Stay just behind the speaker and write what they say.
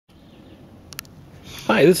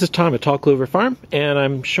Hi, this is Tom at Tall Clover Farm, and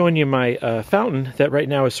I'm showing you my fountain that right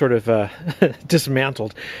now is sort of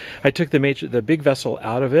dismantled. I took the big vessel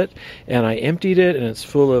out of it, and I emptied it, and it's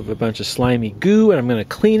full of a bunch of slimy goo, and I'm going to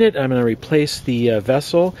clean it. I'm going to replace the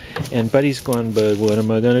vessel, and Buddy's going, but what am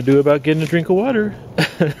I going to do about getting a drink of water?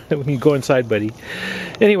 We can go inside, Buddy.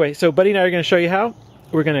 Anyway, so Buddy and I are going to show you how.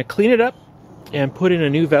 We're going to clean it up and put in a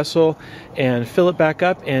new vessel and fill it back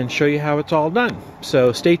up and show you how it's all done.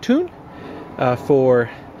 So stay tuned for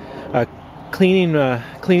cleaning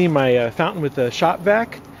my fountain with the shop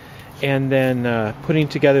vac, and then putting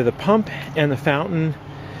together the pump and the fountain,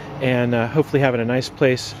 and hopefully having a nice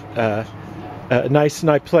place,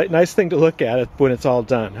 nice thing to look at when it's all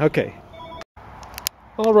done. Okay.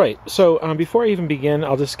 All right, so before I even begin,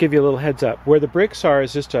 I'll just give you a little heads up. Where the bricks are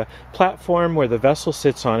is just a platform where the vessel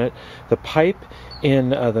sits on it. The pipe in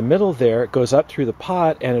the middle there goes up through the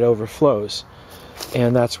pot and it overflows.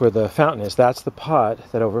 And that's where the fountain is. That's the pot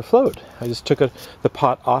that overflowed. I just took the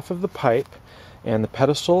pot off of the pipe, and the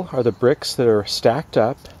pedestal are the bricks that are stacked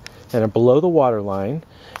up and are below the water line.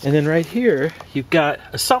 And then right here, you've got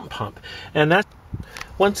a sump pump. And that,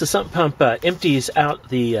 once the sump pump empties out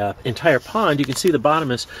the entire pond, you can see the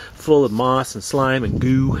bottom is full of moss and slime and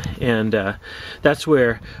goo. And that's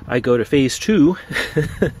where I go to phase 2,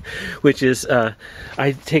 which is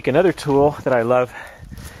I take another tool that I love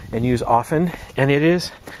and use often, and it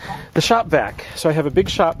is the shop vac. So I have a big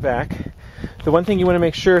shop vac. The one thing you want to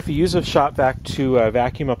make sure if you use a shop vac to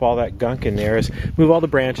vacuum up all that gunk in there is move all the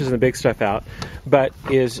branches and the big stuff out, but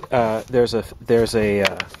there's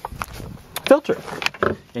a filter,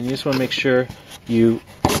 and you just want to make sure you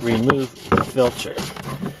remove the filter,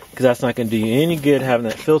 because that's not going to do you any good having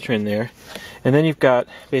that filter in there. And then you've got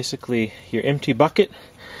basically your empty bucket,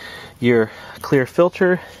 your clear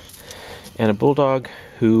filter, and a bulldog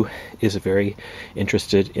who is very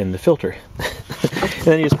interested in the filter. And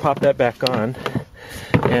then you just pop that back on,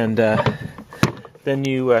 and then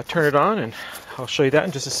you turn it on, and I'll show you that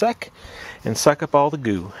in just a sec, and suck up all the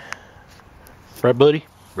goo. Right, buddy?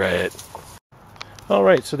 Right. All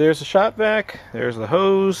right, so there's the shop vac, there's the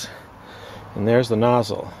hose, and there's the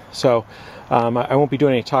nozzle. So I won't be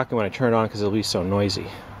doing any talking when I turn it on because it'll be so noisy.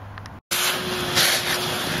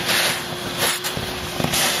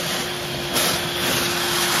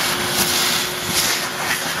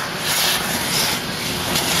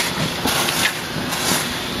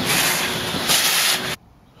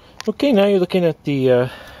 Okay, now you're looking at the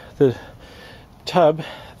tub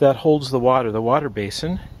that holds the water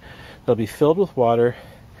basin. They'll be filled with water.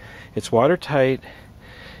 It's watertight,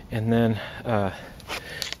 and then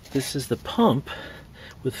this is the pump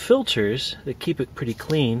with filters that keep it pretty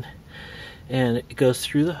clean, and it goes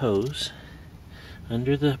through the hose,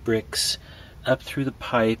 under the bricks, up through the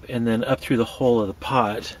pipe, and then up through the hole of the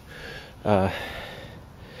pot. And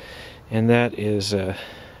that is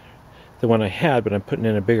the one I had, but I'm putting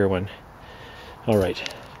in a bigger one. All right,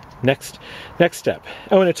 next step.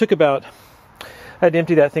 Oh, and it took about, I had to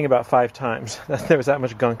empty that thing about 5 times. There was that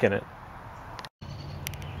much gunk in it.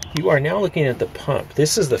 You are now looking at the pump.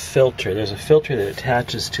 This is the filter. There's a filter that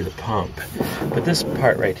attaches to the pump. But this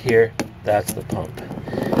part right here, that's the pump.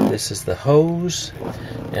 This is the hose,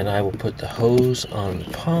 and I will put the hose on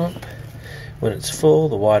the pump. When it's full,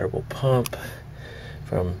 the water will pump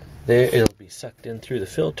from there. It'll be sucked in through the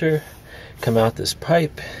filter, come out this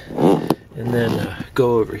pipe, and then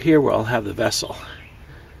go over here where I'll have the vessel.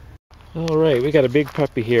 All right, we got a big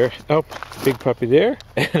puppy here. Oh, big puppy there,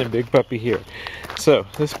 and a big puppy here. So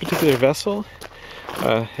this particular vessel,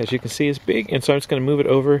 as you can see, is big, and so I'm just going to move it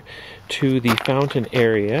over to the fountain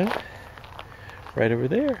area, right over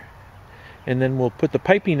there. And then we'll put the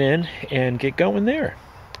piping in and get going there.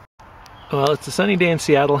 Well, it's a sunny day in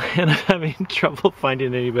Seattle, and I'm having trouble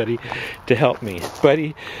finding anybody to help me.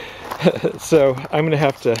 Buddy, so I'm going to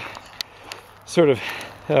have to sort of,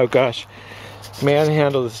 oh gosh,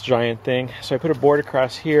 manhandle this giant thing. So I put a board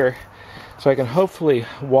across here so I can hopefully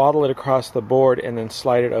waddle it across the board and then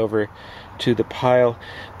slide it over to the pile,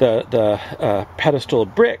 the pedestal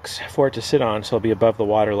of bricks for it to sit on, so it'll be above the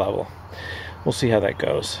water level. We'll see how that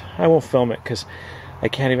goes. I won't film it because I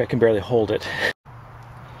can barely hold it.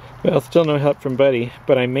 Well, still no help from Buddy,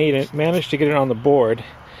 but I managed to get it on the board.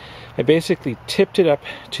 I basically tipped it up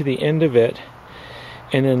to the end of it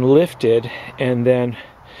and then lifted, and then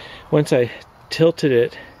once I tilted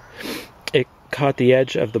it, it caught the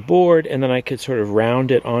edge of the board, and then I could sort of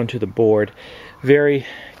round it onto the board very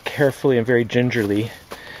carefully and very gingerly,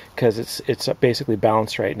 because it's basically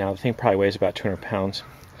balanced right now. The thing probably weighs about 200 pounds.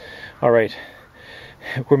 All right,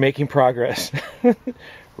 we're making progress.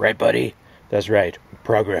 Right, buddy? That's right,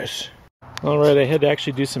 progress. All right, I had to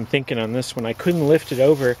actually do some thinking on this one. I couldn't lift it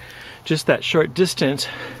over just that short distance,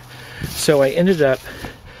 so I ended up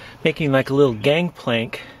making like a little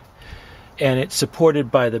gangplank, and it's supported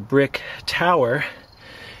by the brick tower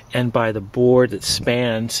and by the board that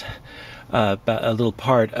spans a little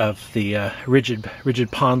part of the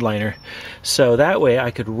rigid pond liner. So that way I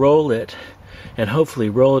could roll it and hopefully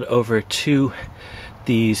roll it over to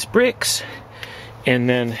these bricks, and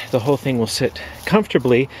then the whole thing will sit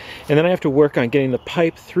comfortably. And then I have to work on getting the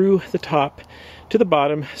pipe through the top to the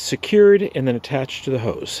bottom, secured and then attached to the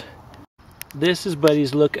hose. This is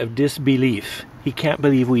Buddy's look of disbelief. He can't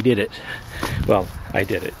believe we did it. Well, I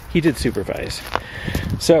did it. He did supervise.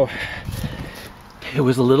 So it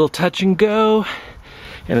was a little touch and go,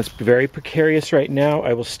 and it's very precarious right now.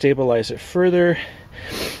 I will stabilize it further,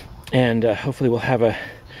 and hopefully we'll have a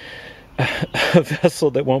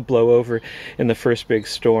vessel that won't blow over in the first big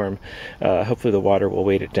storm. Hopefully the water will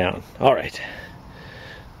weight it down. All right,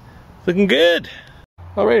 looking good.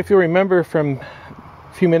 All right, if you'll remember from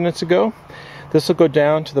a few minutes ago, this will go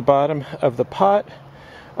down to the bottom of the pot.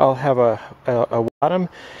 I'll have a bottom,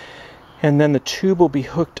 and then the tube will be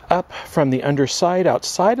hooked up from the underside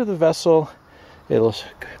outside of the vessel. It'll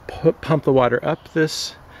pump the water up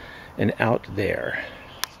this and out there.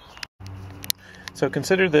 So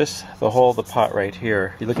consider this the hole of the pot right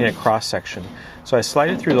here. You're looking at cross section. So I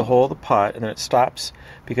slide it through the hole of the pot, and then it stops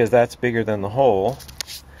because that's bigger than the hole.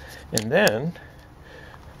 And then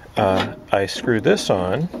I screw this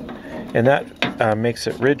on, and that makes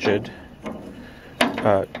it rigid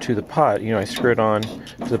to the pot. You know, I screw it on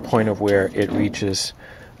to the point of where it reaches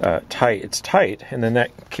tight. It's tight, and then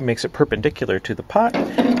that makes it perpendicular to the pot.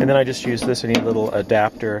 And then I just use this any little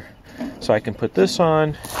adapter, so I can put this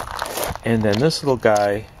on. And then this little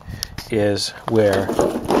guy is where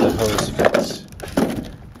the hose fits.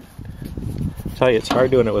 I tell you, it's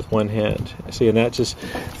hard doing it with one hand. See, and that just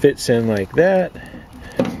fits in like that.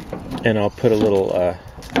 And I'll put a little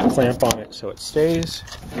clamp on it so it stays.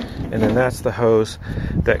 And then that's the hose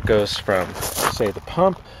that goes from, say, the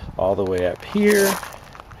pump all the way up here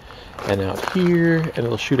and out here, and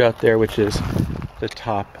it'll shoot out there, which is the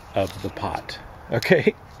top of the pot.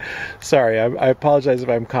 Okay? Sorry, I apologize if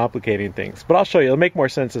I'm complicating things, but I'll show you. It'll make more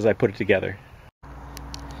sense as I put it together.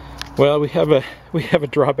 Well, we have a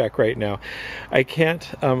drawback right now. I can't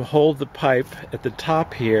hold the pipe at the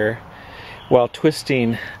top here while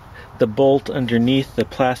twisting the bolt underneath the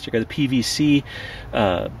plastic, or the PVC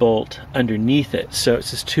bolt underneath it. So it's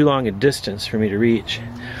just too long a distance for me to reach.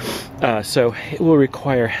 So it will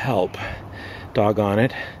require help. Doggone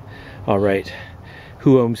it. All right.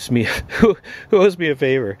 Who owes me a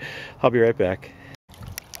favor? I'll be right back.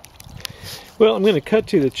 Well, I'm going to cut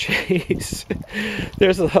to the chase. I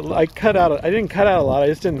didn't cut out a lot. I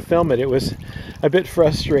just didn't film it. It was a bit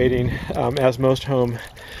frustrating, as most home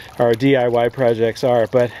or DIY projects are.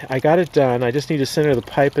 But I got it done. I just need to center the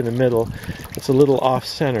pipe in the middle. It's a little off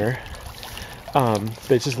center, but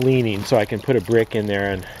it's just leaning, so I can put a brick in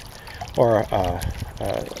there, or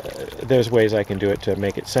there's ways I can do it to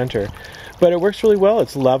make it center. But it works really well.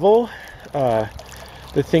 It's level.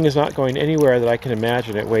 The thing is not going anywhere that I can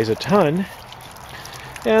imagine. It weighs a ton,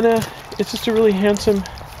 and it's just a really handsome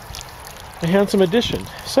addition.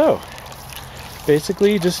 So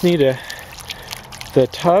basically, you just need the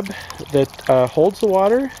tub that holds the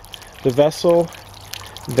water, the vessel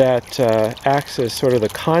that acts as sort of the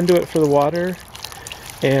conduit for the water,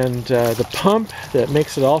 and the pump that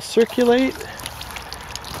makes it all circulate.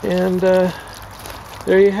 And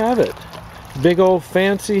there you have it. Big old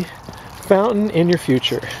fancy fountain in your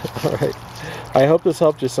future. All right. I hope this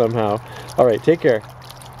helped you somehow. All right, take care.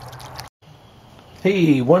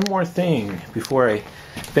 Hey, one more thing before I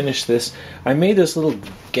finish this. I made this little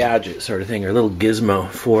gadget sort of thing, or little gizmo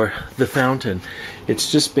for the fountain.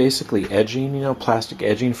 It's just basically edging, you know, plastic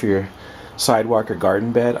edging for your sidewalk or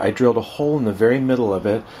garden bed. I drilled a hole in the very middle of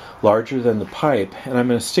it, larger than the pipe, and I'm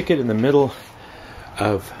going to stick it in the middle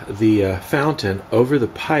of the fountain over the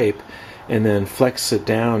pipe, and then flex it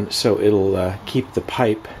down so it'll keep the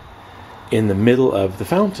pipe in the middle of the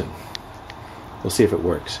fountain. We'll see if it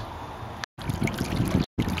works.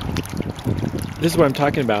 This is what I'm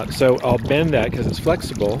talking about. So I'll bend that because it's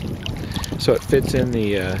flexible, so it fits in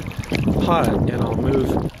the pot, and I'll move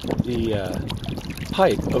the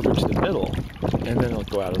pipe over to the middle, and then it'll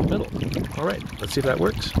go out of the middle. All right, let's see if that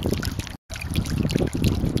works.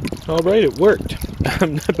 All right, it worked.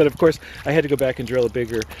 But of course, I had to go back and drill a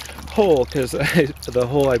bigger hole because the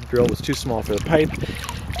hole I drilled was too small for the pipe.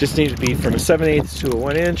 Just needed to be from a 7/8 to a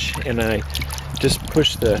 1 inch, and I just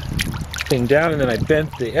pushed the thing down, and then I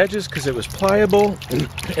bent the edges because it was pliable,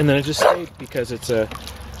 and then it just stayed because it's a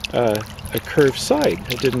a curved side.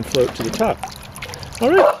 It didn't float to the top. All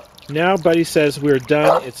right. Now Buddy says we're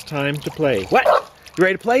done. It's time to play. What? You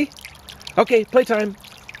ready to play? Okay, playtime.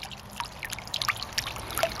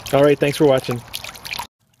 All right, thanks for watching.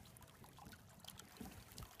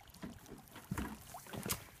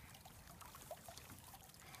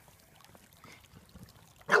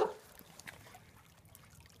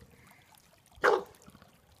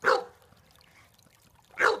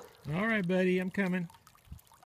 All right, buddy, I'm coming.